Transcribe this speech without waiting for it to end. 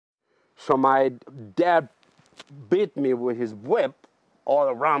So my dad beat me with his whip all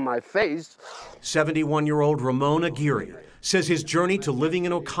around my face. 71-year-old Ramon Aguirre says his journey to living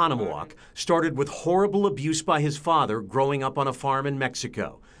in Oconomowoc started with horrible abuse by his father growing up on a farm in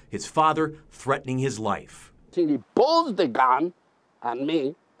Mexico, his father threatening his life. He pulls the gun on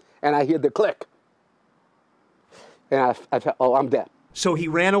me, and I hear the click. And I thought, oh, I'm dead. So he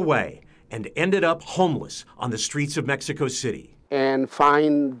ran away and ended up homeless on the streets of Mexico City. And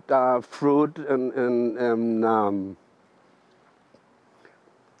find fruit in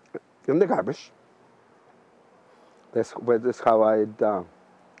the garbage. That's how I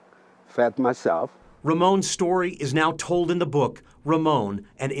fed myself. Ramon's story is now told in the book, Ramon,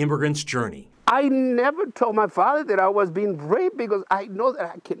 An Immigrant's Journey. I never told my father that I was being raped because I know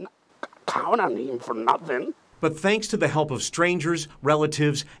that I cannot count on him for nothing. But thanks to the help of strangers,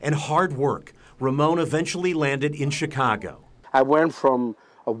 relatives, and hard work, Ramon eventually landed in Chicago. I went from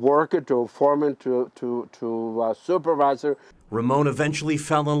a worker to a foreman to a supervisor. Ramon eventually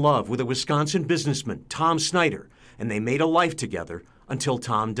fell in love with a Wisconsin businessman, Tom Snyder, and they made a life together until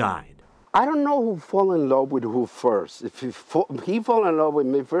Tom died. I don't know who fell in love with who first. If he fell in love with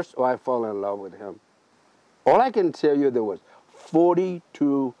me first or I fell in love with him. All I can tell you, there was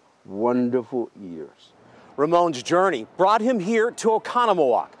 42 wonderful years. Ramon's journey brought him here to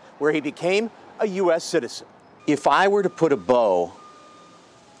Oconomowoc, where he became a U.S. citizen. If I were to put a bow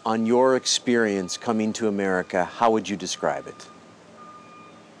on your experience coming to America, how would you describe it?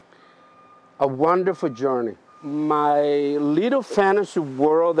 A wonderful journey. My little fantasy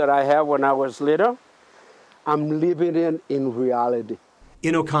world that I had when I was little, I'm living in reality.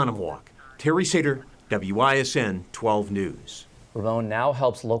 In Oconomowoc, Terry Sater, WISN 12 News. Ramon now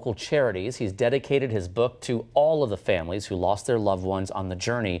helps local charities. He's dedicated his book to all of the families who lost their loved ones on the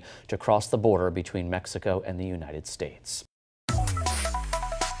journey to cross the border between Mexico and the United States.